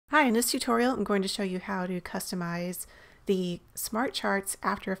Hi, in this tutorial I'm going to show you how to customize the Smart Charts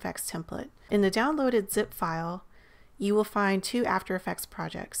After Effects template. In the downloaded zip file, you will find two After Effects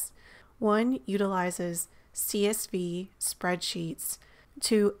projects. One utilizes CSV spreadsheets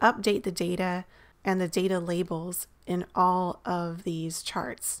to update the data and the data labels in all of these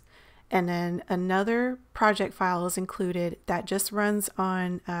charts. And then another project file is included that just runs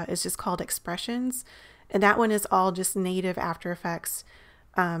on, it's just called expressions. And that one is all just native After Effects.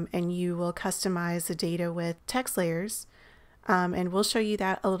 And you will customize the data with text layers, and we'll show you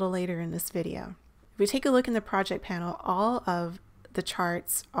that a little later in this video. If we take a look in the project panel, all of the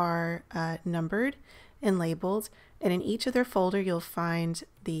charts are numbered and labeled, and in each of their folder you'll find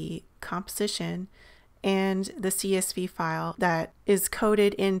the composition and the CSV file that is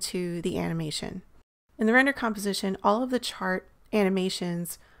coded into the animation. In the render composition, all of the chart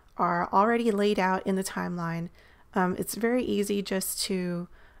animations are already laid out in the timeline. It's very easy just to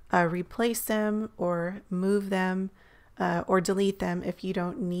replace them or move them or delete them if you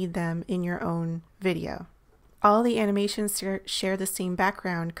don't need them in your own video. All the animations share the same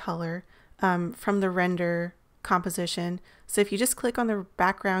background color from the render composition. So if you just click on the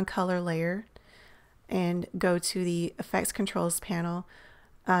background color layer and go to the Effects Controls panel,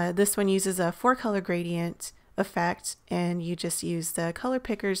 this one uses a 4-color gradient effect, and you just use the color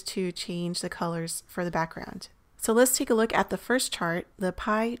pickers to change the colors for the background. So let's take a look at the first chart, the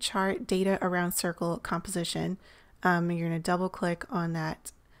pie chart data around circle composition. You're going to double click on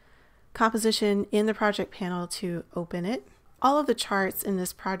that composition in the project panel to open it. All of the charts in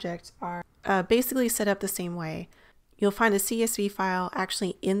this project are basically set up the same way. You'll find a CSV file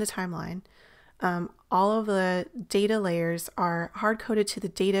actually in the timeline. All of the data layers are hard-coded to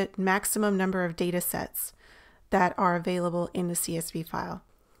the maximum number of data sets that are available in the CSV file.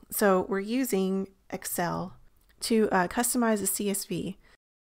 So we're using Excel to customize a CSV.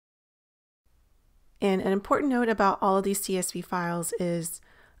 And an important note about all of these CSV files is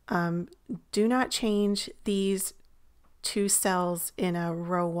do not change these two cells in a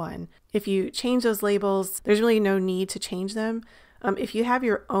row 1. If you change those labels, there's really no need to change them. If you have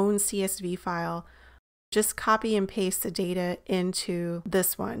your own CSV file, just copy and paste the data into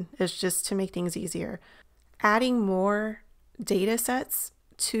this one. It's just to make things easier. Adding more data sets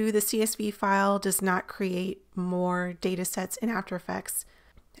to the CSV file does not create more data sets in After Effects.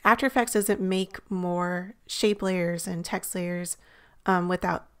 After Effects doesn't make more shape layers and text layers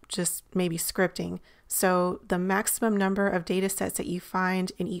without just maybe scripting. So the maximum number of data sets that you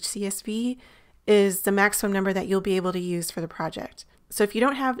find in each CSV is the maximum number that you'll be able to use for the project. So if you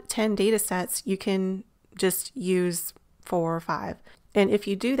don't have 10 data sets, you can just use 4 or 5. And if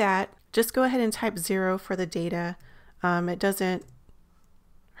you do that, just go ahead and type 0 for the data. It doesn't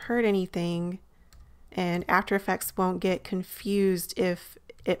hurt anything, and After Effects won't get confused if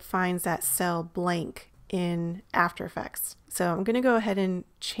it finds that cell blank in After Effects. So I'm going to go ahead and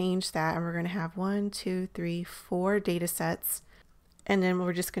change that, and we're going to have 1, 2, 3, 4 data sets, and then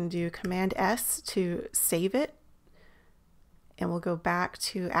we're just going to do Command S to save it, and we'll go back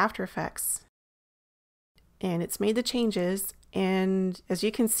to After Effects, and it's made the changes. And as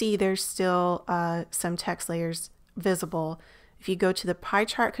you can see, there's still some text layers visible. If you go to the pie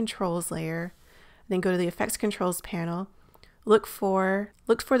chart controls layer, then go to the effects controls panel, look for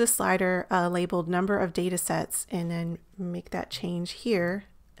the slider labeled number of data sets, and then make that change here,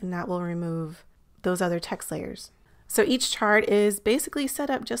 and that will remove those other text layers. So each chart is basically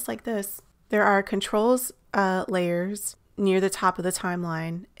set up just like this. There are controls layers near the top of the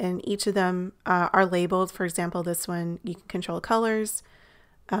timeline, and each of them are labeled. For example, this one you can control colors,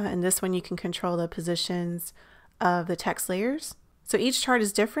 and this one you can control the positions of the text layers. So each chart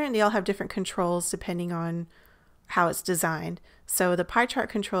is different. They all have different controls depending on how it's designed. So the pie chart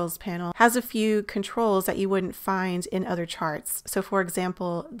controls panel has a few controls that you wouldn't find in other charts. So for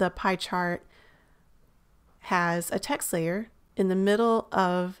example, the pie chart has a text layer in the middle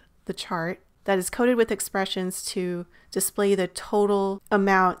of the chart that is coded with expressions to display the total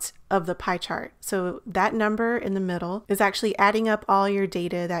amount of the pie chart. So that number in the middle is actually adding up all your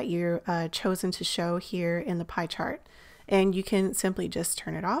data that you're chosen to show here in the pie chart. And you can simply just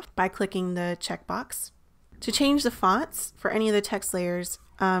turn it off by clicking the checkbox. To change the fonts for any of the text layers,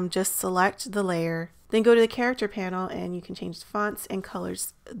 just select the layer, then go to the character panel, and you can change the fonts and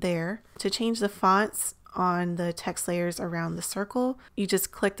colors there. To change the fonts on the text layers around the circle, you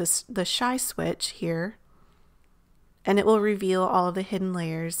just click the shy switch here, and it will reveal all of the hidden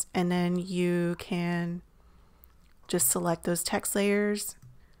layers, and then you can just select those text layers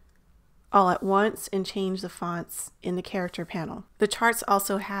all at once and change the fonts in the character panel. The charts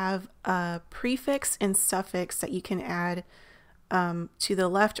also have a prefix and suffix that you can add to the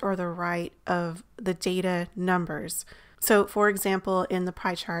left or the right of the data numbers. So for example, in the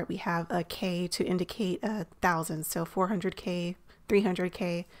pie chart, we have a K to indicate 1,000. So 400K,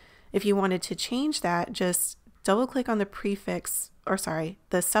 300K. If you wanted to change that, just double click on the prefix, or sorry,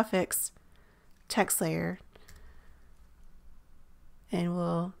 the suffix text layer, and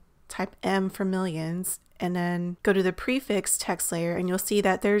we'll type M for millions, and then go to the prefix text layer, and you'll see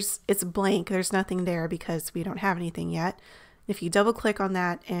that it's blank. There's nothing there because we don't have anything yet. If you double click on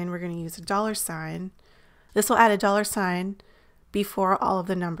that, and we're going to use a $sign, this will add a $sign before all of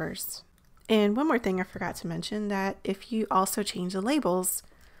the numbers. And one more thing I forgot to mention, that if you also change the labels,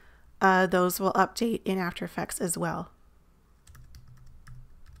 those will update in After Effects as well.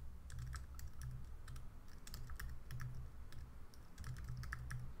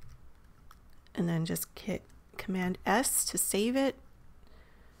 And then just hit Command S to save it.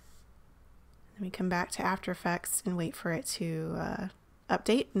 Then we come back to After Effects and wait for it to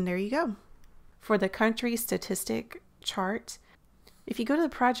update, and there you go. For the country statistic chart, if you go to the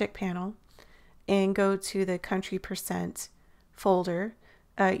project panel and go to the country % folder,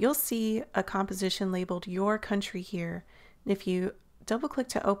 you'll see a composition labeled Your Country here. And if you double click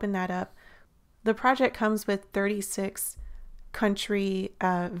to open that up, the project comes with 36 country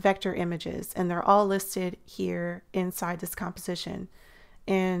vector images, and they're all listed here inside this composition.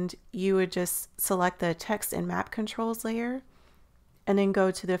 And you would just select the text and map controls layer, and then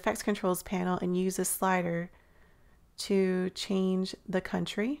go to the effects controls panel and use a slider to change the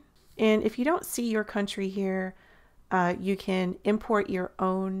country. And if you don't see your country here, you can import your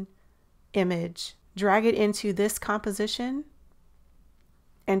own image, drag it into this composition,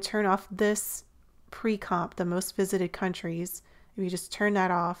 and turn off this pre-comp, the most visited countries. If you just turn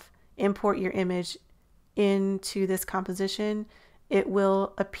that off, import your image into this composition, it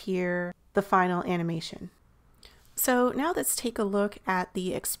will appear the final animation. So now let's take a look at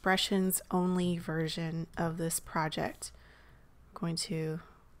the expressions only version of this project. I'm going to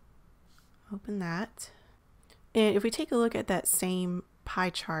open that. And if we take a look at that same pie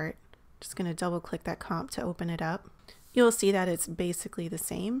chart, just going to double click that comp to open it up, you'll see that it's basically the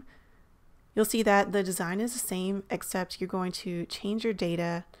same. You'll see that the design is the same, except you're going to change your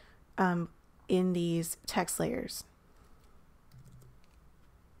data in these text layers.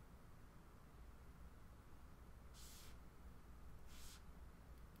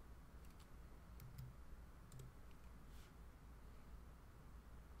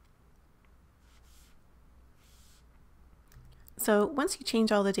 So once you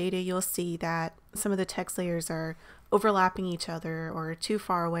change all the data, you'll see that some of the text layers are overlapping each other or too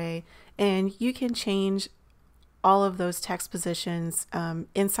far away, and you can change all of those text positions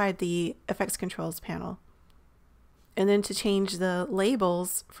inside the Effects Controls panel. And then to change the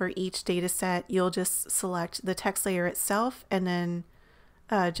labels for each data set, you'll just select the text layer itself, and then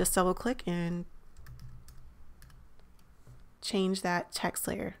just double click and change that text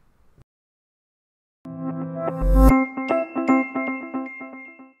layer.